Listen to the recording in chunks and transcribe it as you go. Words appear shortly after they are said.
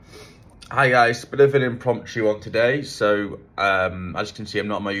Hi guys, bit of an impromptu one today. So as you can see, I'm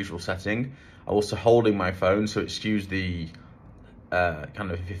not in my usual setting. I'm also holding my phone, so excuse the kind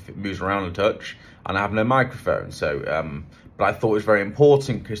of if it moves around a touch, and I have no microphone. But I thought it was very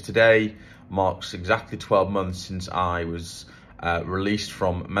important because today marks exactly 12 months since I was released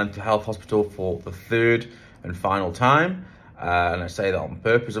from mental health hospital for the third and final time, and I say that on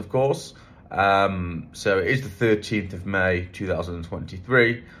purpose, of course. So it is the 13th of May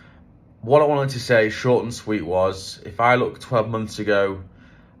 2023. What I wanted to say, short and sweet, was if I look 12 months ago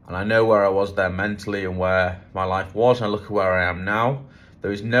and I know where I was there mentally and where my life was, and I look at where I am now,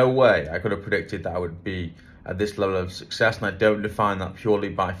 there is no way I could have predicted that I would be at this level of success. And I don't define that purely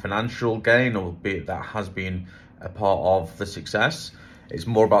by financial gain, albeit that has been a part of the success. It's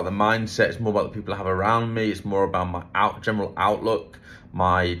more about the mindset, it's more about the people I have around me, it's more about my general outlook,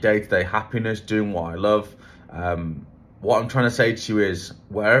 my day-to-day happiness, doing what I love. What I'm trying to say to you is,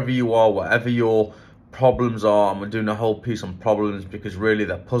 wherever you are, whatever your problems are, I'm doing a whole piece on problems because really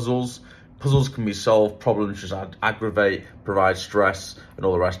they're puzzles. Puzzles can be solved, problems just aggravate, provide stress, and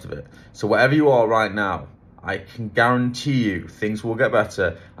all the rest of it. So whatever you are right now, I can guarantee you things will get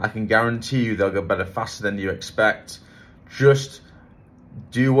better. I can guarantee you they'll get better faster than you expect. Just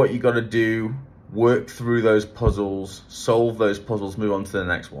do what you got to do, work through those puzzles, solve those puzzles, move on to the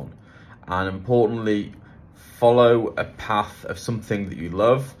next one. And importantly, follow a path of something that you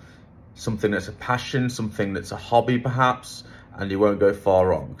love, something that's a passion, something that's a hobby perhaps, and you won't go far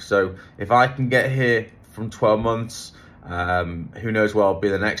wrong. So if I can get here from 12 months, who knows where I'll be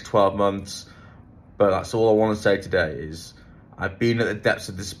the next 12 months. But that's all I want to say today is I've been at the depths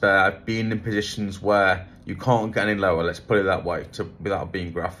of despair. I've been in positions where you can't get any lower, let's put it that way, without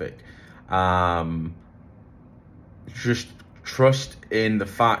being graphic. Just trust in the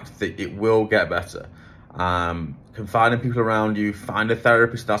fact that it will get better. Confide in people around you, find a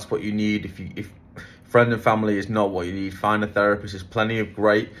therapist, that's what you need. If friend and family is not what you need, find a therapist. There's plenty of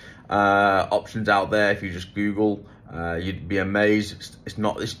great options out there. If you just Google, you'd be amazed. It's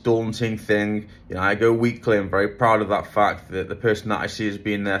not this daunting thing. You know, I go weekly. I'm very proud of that fact that the person that I see has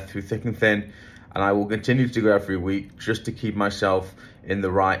been there through thick and thin, and I will continue to go every week just to keep myself in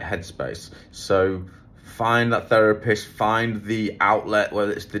the right headspace. So find that therapist, find the outlet,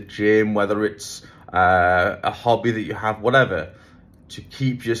 whether it's the gym, whether it's a hobby that you have, whatever, to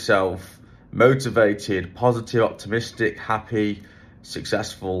keep yourself motivated, positive, optimistic, happy,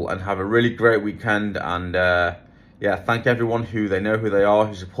 successful, and have a really great weekend. And thank everyone who they know who they are,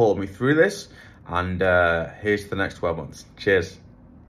 who supported me through this. And here's the next 12 months. Cheers.